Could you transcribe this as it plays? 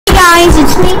guys,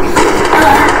 it's me,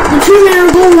 the true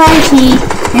Marigold YT,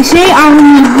 and today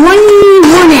I'm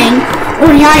winning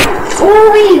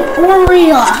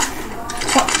Oreila.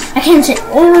 I can't say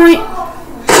Oreila.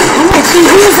 I'm gonna see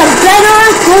who's a better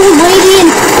gold lady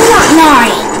in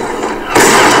Fortnite.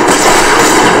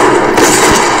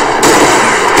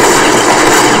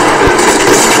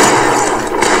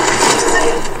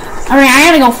 Alright, I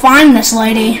gotta go find this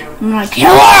lady. I'm gonna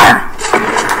kill her!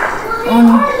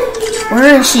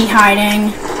 Where is she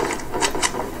hiding?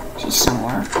 She's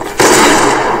somewhere.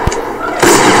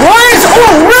 Where's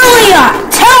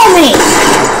Oreila? Tell me!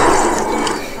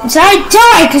 Because I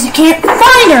die because I can't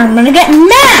find her. I'm gonna get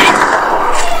mad.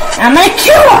 I'm gonna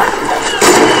kill her.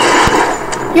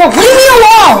 Yo, leave me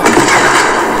alone.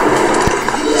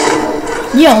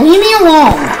 Yo, leave me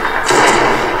alone.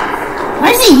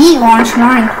 Why does he eat launch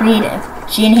not in creative?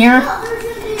 She in here?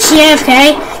 She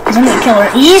AFK? Because I'm gonna kill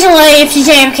her easily if she's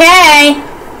AFK.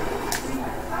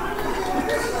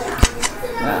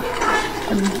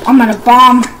 I'm gonna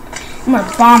bomb it.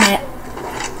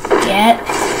 Get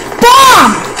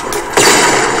bomb!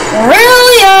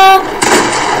 Oreila!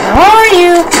 Where are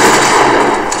you?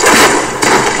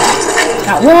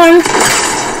 Got one.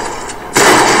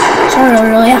 Sorry,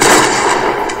 Oreila.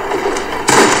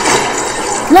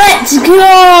 Let's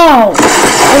go!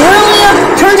 Oreila,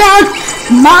 turns out,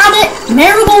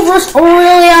 Marigold vs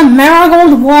Oreila,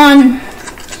 Marigold won.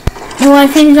 Anyway,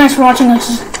 thank you guys for watching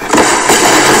this.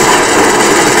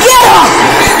 Get up!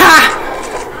 Ha!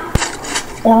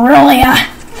 Oreila,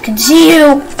 I can see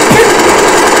you.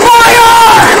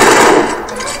 Fire!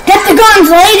 Get the guns,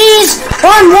 ladies!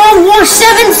 We're in World War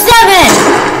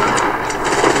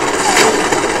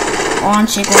 7-7! On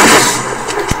sequence.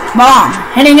 Bomb!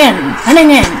 Heading in!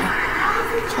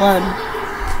 Load.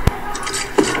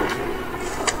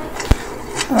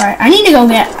 Alright, I need to go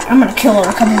get... I'm gonna kill her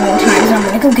a couple more times. I'm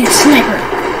gonna go get a sniper.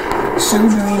 So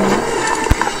dreamy.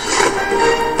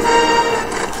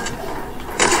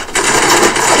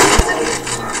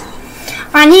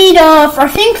 I need, I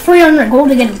think 300 gold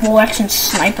to get a full action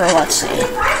sniper, let's see.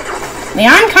 I mean,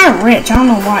 I'm kind of rich, I don't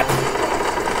know why.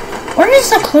 Where is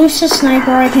the closest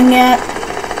sniper I can get?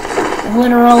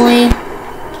 Literally.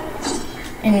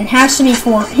 And it has to be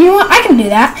 4. You know what? I can do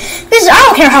that. I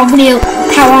don't care how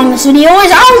long this video is.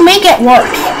 I'll make it work.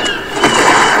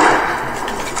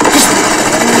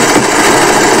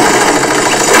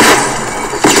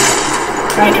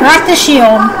 Alright, crack the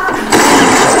shield.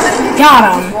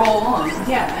 Got him.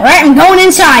 Alright, I'm going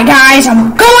inside, guys.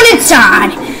 I'm going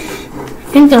inside. I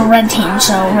think they're red team,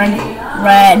 so red.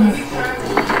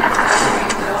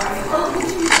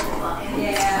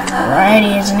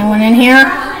 Alrighty, is anyone in here?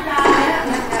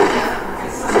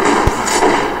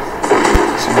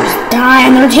 Die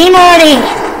on their team already!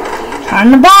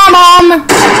 Time to bomb them!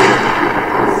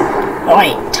 Oh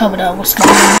wait, Tobita will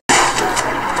spawn.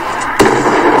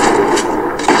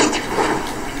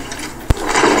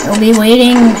 I'll be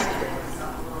waiting.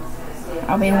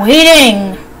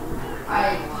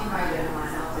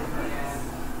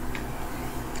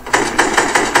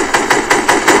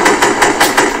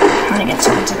 Trying to get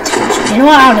someone's attention. You know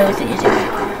what? I'll do it easy.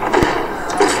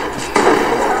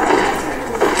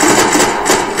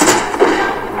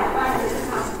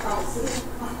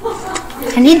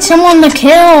 I need someone to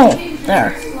kill.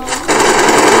 There.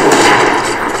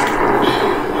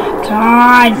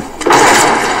 God.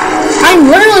 I'm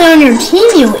literally on your team,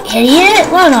 you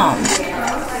idiot. Look on.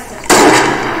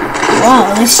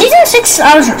 Whoa, the season 6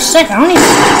 hours are sick. I don't even.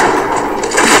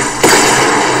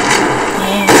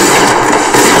 Yeah.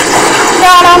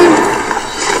 Got him.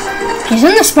 He's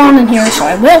in the spawn in here, so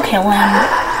I will kill him.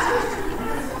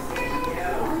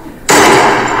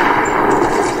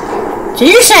 So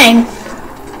you're saying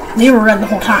we were red the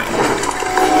whole time?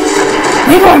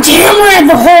 We were damn red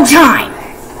the whole time!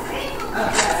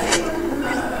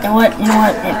 You know what?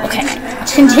 Okay,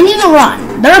 let's continue to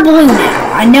run. They're blue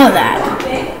now, I know that.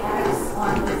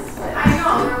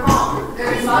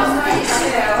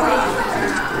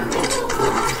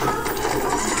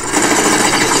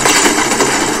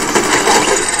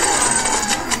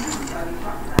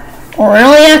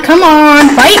 Oreila, come on,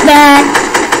 fight back!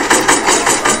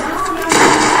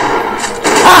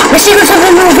 Ah, my secrets have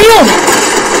been revealed!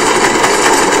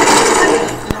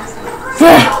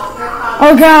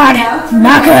 Oh god,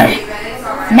 not good.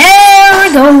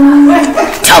 Marigold!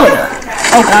 Tobita!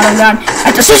 Oh god. A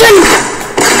decision!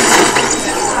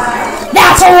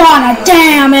 That's a lot of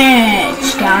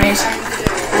damage, guys.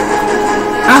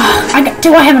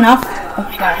 Do I have enough? Oh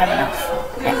my god, I have enough.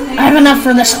 I have enough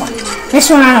for this one. This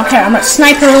one I don't care. I'm gonna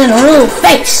sniper her in her little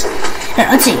face.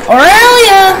 Now, let's see.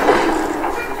 Oreila!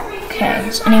 Okay,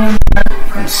 is anyone there?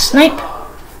 Snipe.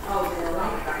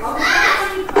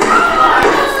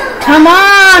 Come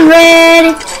on,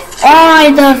 Red.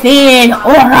 I defeated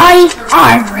Oreila.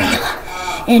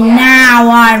 And now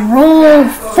I rule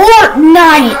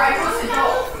Fortnite.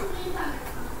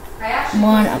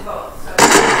 One up.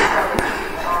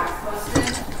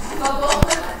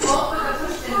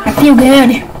 I feel good.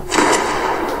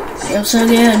 Feels so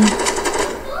good.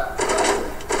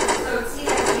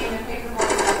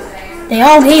 They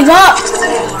all gave up.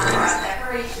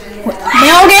 They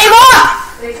all gave up.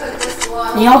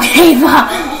 They all gave up.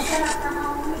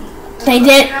 They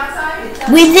did.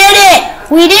 We did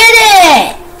it. We did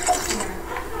it.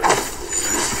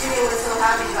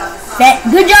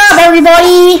 Good job,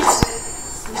 everybody.